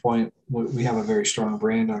standpoint, we have a very strong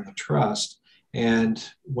brand on the trust. And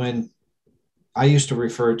when I used to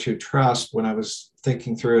refer to trust when I was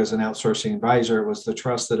thinking through as an outsourcing advisor, was the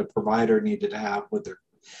trust that a provider needed to have with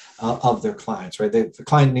of their clients, right? The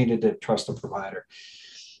client needed to trust the provider.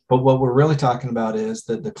 But what we're really talking about is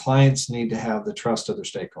that the clients need to have the trust of their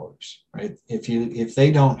stakeholders, right? If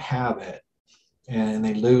they don't have it and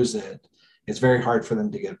they lose it, it's very hard for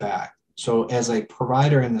them to get back. So as a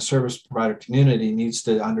provider in the service provider community needs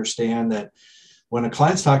to understand that when a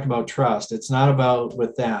client's talking about trust, it's not about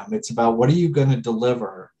with them. It's about what are you going to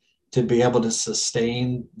deliver to be able to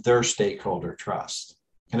sustain their stakeholder trust.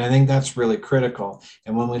 And I think that's really critical.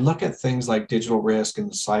 And when we look at things like digital risk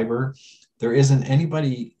and cyber, there isn't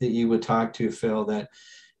anybody that you would talk to, Phil, that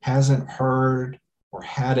hasn't heard or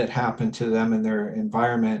had it happen to them in their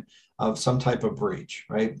environment of some type of breach,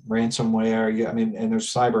 right? Ransomware. And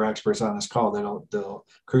there's cyber experts on this call they'll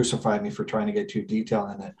crucify me for trying to get too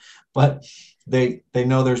detailed in it, but they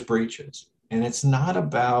know there's breaches, and it's not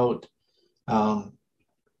about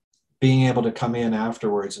being able to come in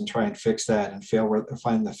afterwards and try and fix that and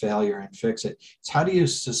find the failure and fix it. It's how do you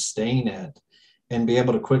sustain it and be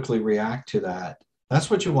able to quickly react to that. That's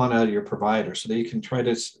what you want out of your provider, so that you can try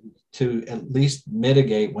to at least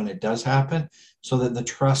mitigate when it does happen, so that the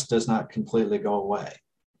trust does not completely go away.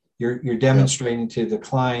 You're demonstrating to the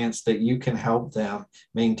clients that you can help them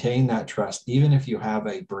maintain that trust, even if you have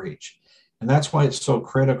a breach. And that's why it's so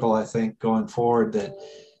critical, I think, going forward, that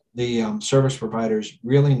the service providers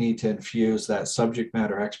really need to infuse that subject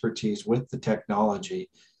matter expertise with the technology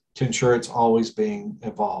to ensure it's always being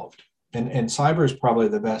evolved. And cyber is probably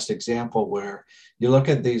the best example, where you look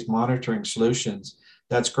at these monitoring solutions.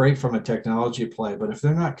 That's great from a technology play, but if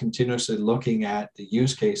they're not continuously looking at the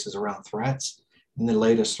use cases around threats and the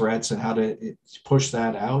latest threats and how to push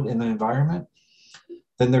that out in the environment,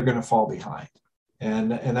 then they're going to fall behind.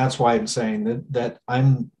 And that's why I'm saying that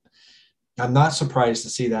I'm not surprised to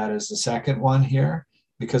see that as the second one here,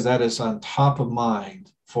 because that is on top of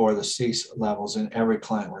mind for the C levels in every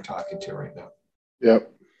client we're talking to right now.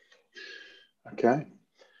 Yep. Okay.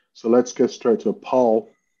 So let's get straight to a poll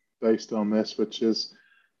based on this, which is,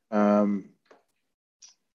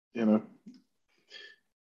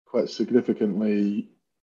 quite significantly,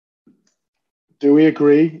 do we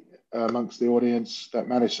agree amongst the audience that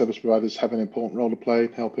managed service providers have an important role to play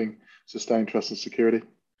in helping sustain trust and security?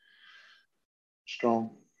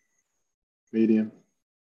 Strong, medium,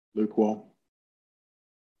 lukewarm?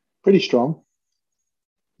 Pretty strong.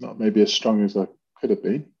 Not maybe as strong as I could have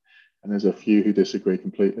been. And there's a few who disagree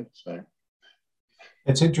completely. So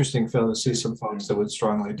it's interesting, Phil, to see some folks that would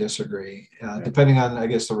strongly disagree, depending on, I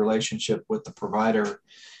guess, the relationship with the provider.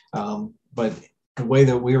 But the way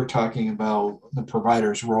that we were talking about the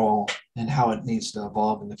provider's role and how it needs to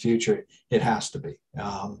evolve in the future, it has to be.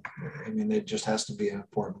 It just has to be an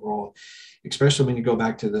important role, especially when you go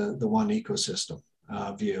back to the one ecosystem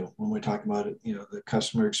view. When we're talking about the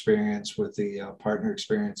customer experience with the partner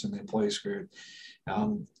experience and the employee experience,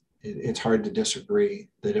 it's hard to disagree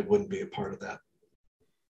that it wouldn't be a part of that.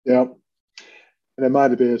 Yeah, and it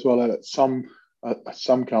might be as well that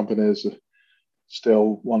some companies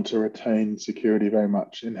still want to retain security very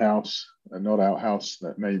much in-house and not out-house.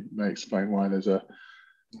 That may explain why there's a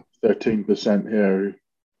 13% here who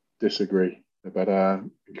disagree. But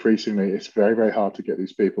increasingly, it's very, very hard to get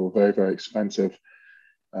these people, very, very expensive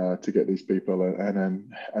to get these people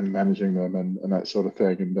and managing them and that sort of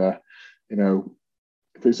thing. And, you know,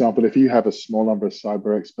 for example, if you have a small number of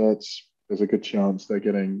cyber experts, there's a good chance they're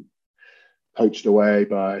getting poached away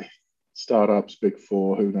by startups, big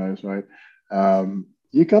four, who knows, right?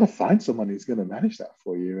 You got to find someone who's going to manage that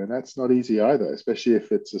for you. And that's not easy either, especially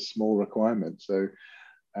if it's a small requirement. So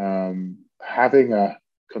having a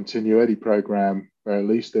continuity program where at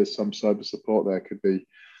least there's some cyber support there could be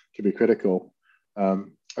critical.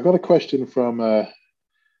 I got a question from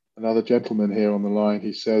another gentleman here on the line.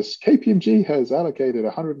 He says KPMG has allocated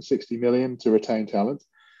 160 million to retain talent.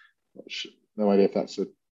 No idea if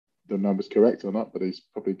the number's correct or not, but he's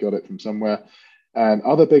probably got it from somewhere. And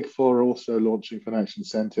other big four are also launching financial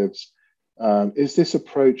incentives. Is this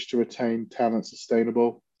approach to retain talent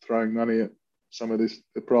sustainable, throwing money at some of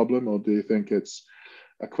the problem, or do you think it's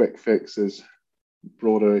a quick fix as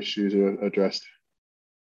broader issues are addressed?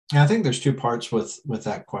 Yeah, I think there's two parts with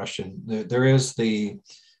that question. There is the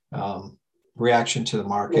reaction to the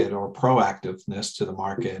market or proactiveness to the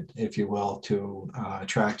market, if you will, to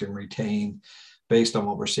attract and retain based on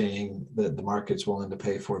what we're seeing that the market's willing to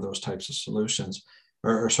pay for those types of solutions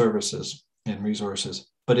or services and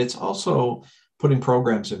resources. But it's also putting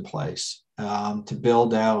programs in place to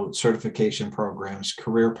build out certification programs,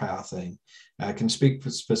 career pathing. I can speak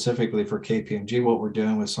specifically for KPMG. What we're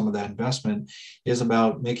doing with some of that investment is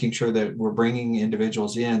about making sure that we're bringing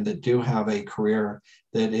individuals in that do have a career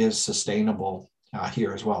that is sustainable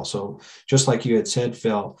here as well. So just like you had said,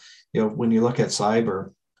 Phil, you know, when you look at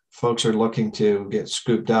cyber, folks are looking to get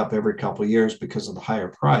scooped up every couple of years because of the higher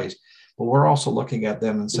price. But we're also looking at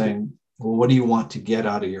them and saying, well, what do you want to get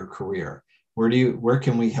out of your career? Where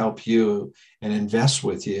can we help you and invest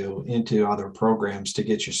with you into other programs to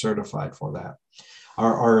get you certified for that?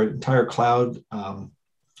 Our entire cloud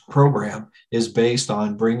program is based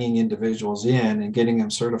on bringing individuals in and getting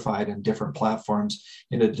them certified in different platforms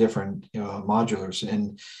into different modulars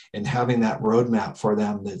and having that roadmap for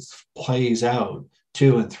them that plays out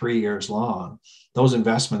 2 and 3 years long. Those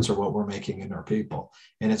investments are what we're making in our people,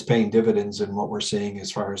 and it's paying dividends in what we're seeing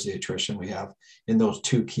as far as the attrition we have in those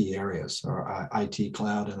two key areas, our IT,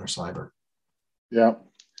 cloud, and our cyber. Yeah.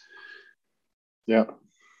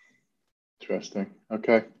 Interesting.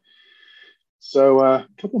 Okay. So a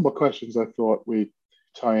couple more questions I thought we'd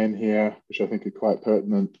tie in here, which I think are quite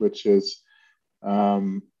pertinent, which is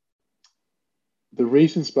the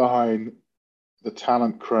reasons behind the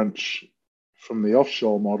talent crunch from the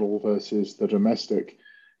offshore model versus the domestic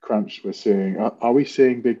crunch we're seeing. Are we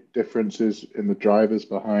seeing big differences in the drivers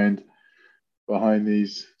behind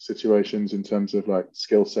these situations in terms of like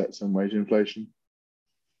skill sets and wage inflation?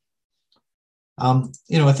 I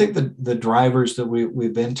think the drivers that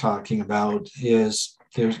we've been talking about is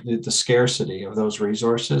there's the scarcity of those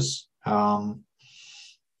resources.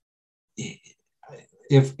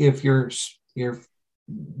 If you're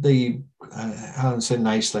how to say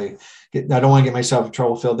nicely, I don't want to get myself in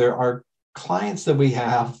trouble, Phil. There are clients that we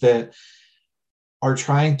have that are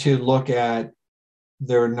trying to look at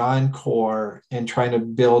their non-core and trying to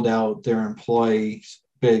build out their employee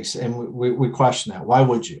base, and we question that. Why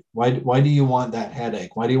would you? Why do you want that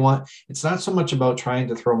headache? Why do you want? It's not so much about trying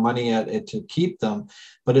to throw money at it to keep them,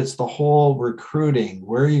 but it's the whole recruiting.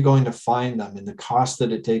 Where are you going to find them, and the cost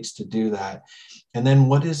that it takes to do that? And then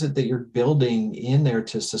what is it that you're building in there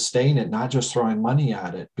to sustain it, not just throwing money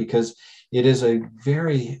at it, because it is a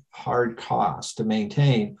very hard cost to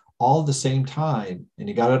maintain all at the same time. And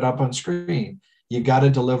you got it up on screen. You got to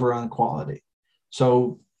deliver on quality.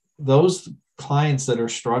 So those clients that are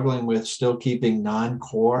struggling with still keeping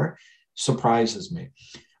non-core surprises me.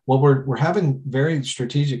 Well, we're having very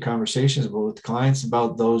strategic conversations with clients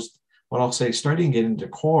about those, what I'll say, starting to get into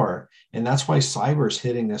core. And that's why cyber is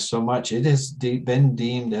hitting this so much. It has been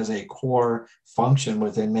deemed as a core function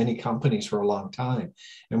within many companies for a long time.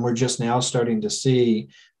 And we're just now starting to see,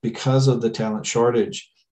 because of the talent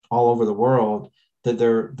shortage all over the world, that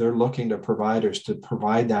they're looking to providers to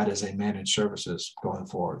provide that as a managed services going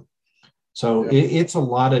forward. So it's a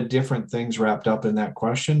lot of different things wrapped up in that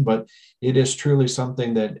question, but it is truly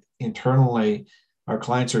something that internally our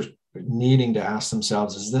clients are needing to ask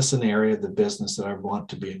themselves, is this an area of the business that I want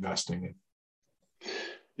to be investing in?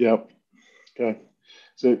 Yep. Okay.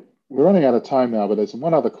 So we're running out of time now, but there's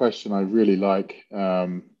one other question I really like.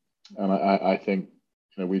 And I think,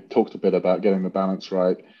 we talked a bit about getting the balance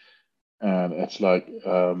right. And it's like,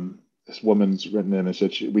 this woman's written in and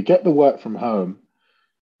said, we get the work from home,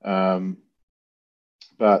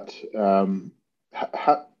 but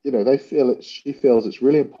she feels it's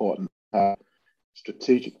really important to have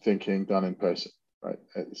strategic thinking done in person, right?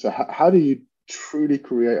 So how do you truly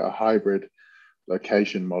create a hybrid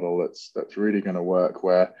location model that's really going to work,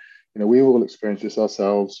 where we all experienced this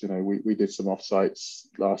ourselves. We did some offsites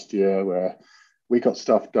last year where we got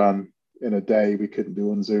stuff done in a day we couldn't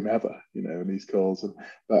do on Zoom ever, in these calls.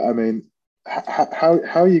 But I mean, how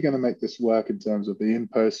are you going to make this work in terms of the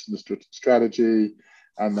in-person, the strategy,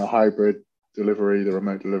 and the hybrid delivery, the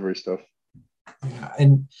remote delivery stuff? Yeah,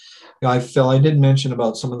 and Phil, I did mention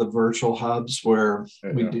about some of the virtual hubs where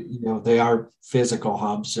we do, they are physical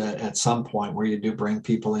hubs at some point where you do bring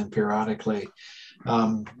people in periodically.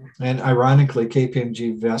 And ironically, KPMG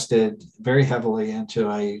invested very heavily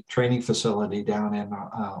into a training facility down in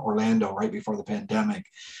Orlando right before the pandemic,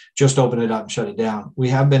 just opened it up and shut it down. We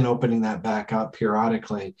have been opening that back up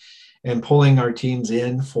periodically and pulling our teams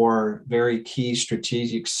in for very key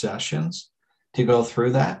strategic sessions to go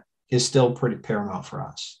through that is still pretty paramount for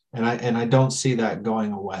us. And I don't see that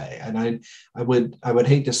going away. And I would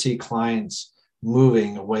hate to see clients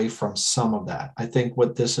moving away from some of that. I think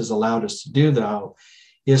what this has allowed us to do, though,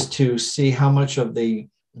 is to see how much of the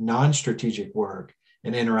non-strategic work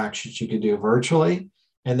and interactions you can do virtually,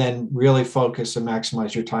 and then really focus and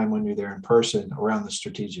maximize your time when you're there in person around the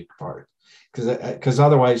strategic part. Because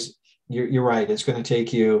otherwise, you're right, it's going to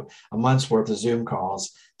take you a month's worth of Zoom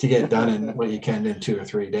calls to get done in what you can in 2 or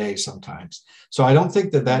 3 days sometimes. So I don't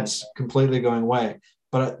think that that's completely going away.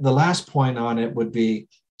 But the last point on it would be,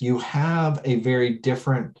 you have a very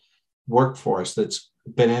different workforce that's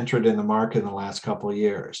been entered in the market in the last couple of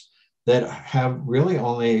years that have really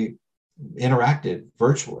only interacted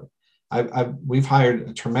virtually. We've hired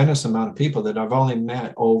a tremendous amount of people that I've only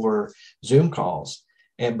met over Zoom calls,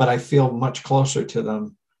 but I feel much closer to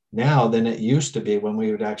them now than it used to be when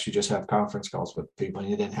we would actually just have conference calls with people and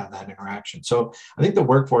you didn't have that interaction. So I think the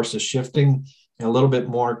workforce is shifting a little bit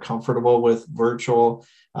more comfortable with virtual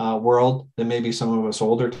world than maybe some of us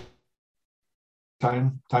older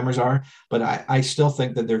timers are, but I still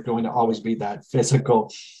think that there's going to always be that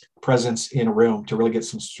physical presence in a room to really get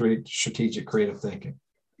some strategic creative thinking.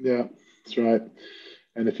 Yeah, that's right.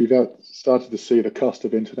 And if you've started to see the cost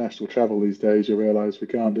of international travel these days, you realize we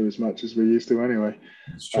can't do as much as we used to anyway.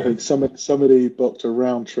 I think somebody booked a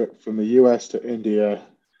round trip from the US to India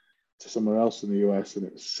to somewhere else in the US, and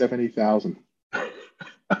it was $70,000.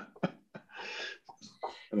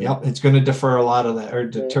 Yep, it's going to defer a lot of that, or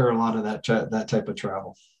deter a lot of that type of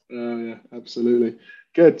travel. Yeah, absolutely.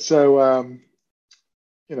 Good. So,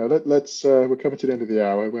 let's we're coming to the end of the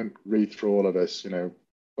hour. I won't read through all of this.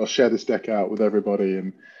 I'll share this deck out with everybody,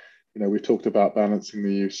 and we've talked about balancing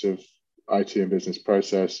the use of IT and business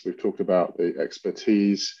process. We've talked about the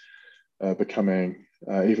expertise becoming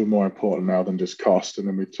even more important now than just cost, and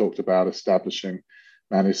then we've talked about establishing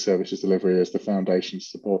managed services delivery as the foundation to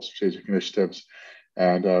support strategic initiatives.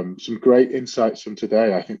 And some great insights from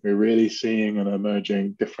today. I think we're really seeing an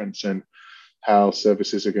emerging difference in how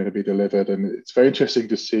services are going to be delivered. And it's very interesting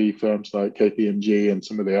to see firms like KPMG and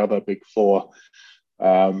some of the other big four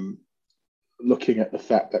looking at the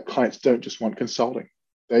fact that clients don't just want consulting.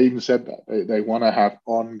 They even said that. They want to have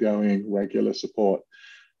ongoing, regular support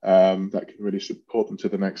that can really support them to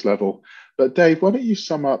the next level. But Dave, why don't you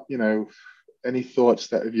sum up, any thoughts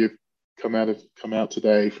that have you come out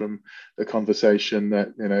today from the conversation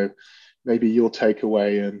that maybe you'll take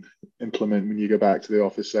away and implement when you go back to the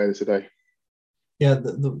office later today? Yeah,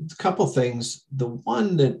 the couple things. The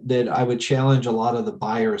one that I would challenge a lot of the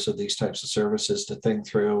buyers of these types of services to think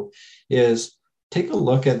through is take a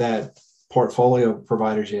look at that portfolio of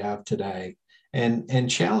providers you have today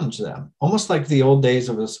and challenge them, almost like the old days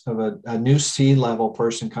of a new C-level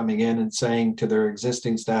person coming in and saying to their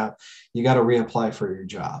existing staff, you got to reapply for your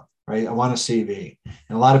job. Right? I want a CV.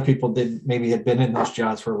 And a lot of people had been in those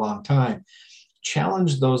jobs for a long time.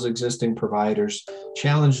 Challenge those existing providers,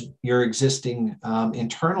 challenge your existing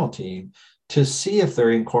internal team to see if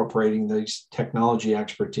they're incorporating these technology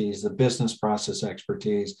expertise, the business process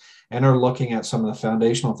expertise, and are looking at some of the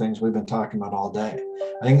foundational things we've been talking about all day.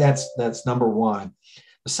 I think that's number one.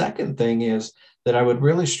 The second thing is that I would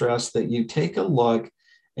really stress that you take a look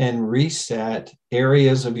and reset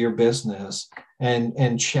areas of your business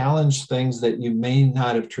and challenge things that you may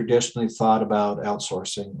not have traditionally thought about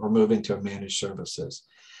outsourcing or moving to managed services,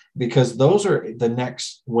 because those are the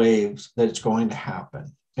next waves that it's going to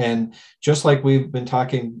happen. And just like we've been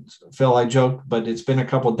talking, Phil, I joke, but it's been a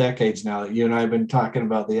couple of decades now that you and I have been talking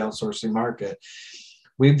about the outsourcing market.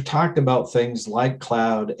 we've talked about things like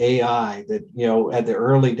cloud, AI, that, at the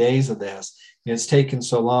early days of this, it's taken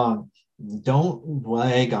so long. Don't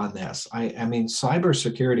lag on this. I mean,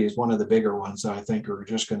 cybersecurity is one of the bigger ones that I think we're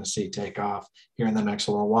just going to see take off here in the next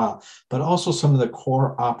little while, but also some of the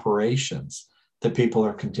core operations that people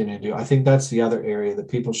are continuing to do. I think that's the other area that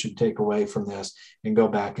people should take away from this and go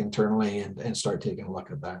back internally and start taking a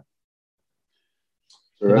look at that.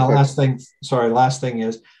 And the last thing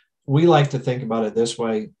is, we like to think about it this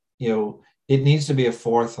way, it needs to be a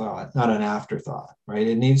forethought, not an afterthought, right?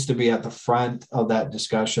 It needs to be at the front of that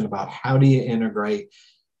discussion about how do you integrate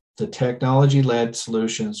the technology-led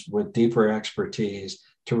solutions with deeper expertise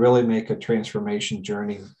to really make a transformation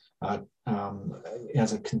journey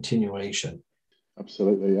as a continuation.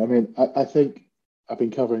 Absolutely. I mean, I think I've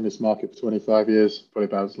been covering this market for 25 years, probably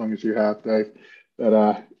about as long as you have, Dave.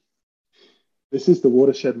 But this is the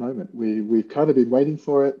watershed moment. We've kind of been waiting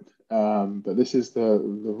for it, but this is the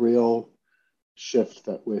real shift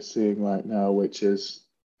that we're seeing right now, which is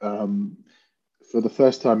for the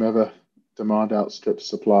first time ever, demand outstrips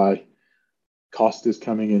supply. Cost is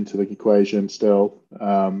coming into the equation still,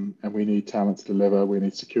 and we need talent to deliver. We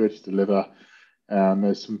need security to deliver.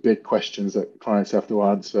 There's some big questions that clients have to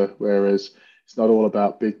answer, whereas it's not all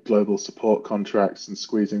about big global support contracts and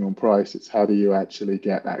squeezing on price. It's how do you actually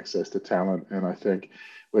get access to talent? And I think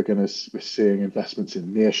we're seeing investments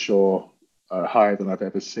in nearshore higher than I've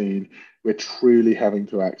ever seen. We're truly having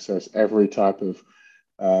to access every type of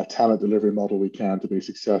talent delivery model we can to be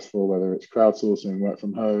successful, whether it's crowdsourcing, work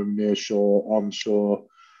from home, nearshore, onshore,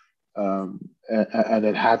 and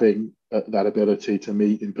then having that ability to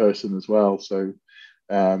meet in person as well. So,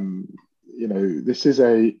 this is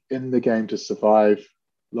a in the game to survive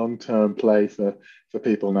long-term play for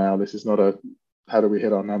people now. This is not a how do we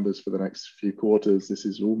hit our numbers for the next few quarters. This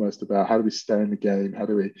is almost about how do we stay in the game? How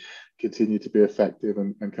do we continue to be effective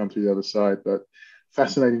and come to the other side? But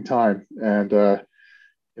fascinating time. And,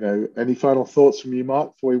 any final thoughts from you,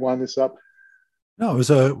 Mark, before we wind this up? No,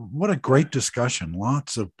 what a great discussion.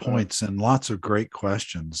 Lots of points and lots of great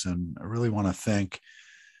questions. And I really want to thank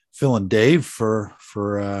Phil and Dave for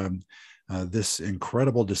this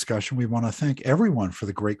incredible discussion. We want to thank everyone for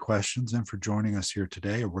the great questions and for joining us here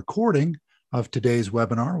today. A recording of today's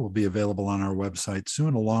webinar will be available on our website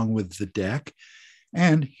soon, along with the deck.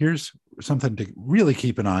 And here's something to really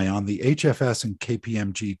keep an eye on. The HFS and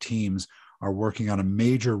KPMG teams are working on a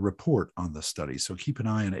major report on the study. So keep an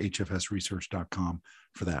eye on hfsresearch.com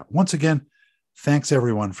for that. Once again, thanks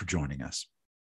everyone for joining us.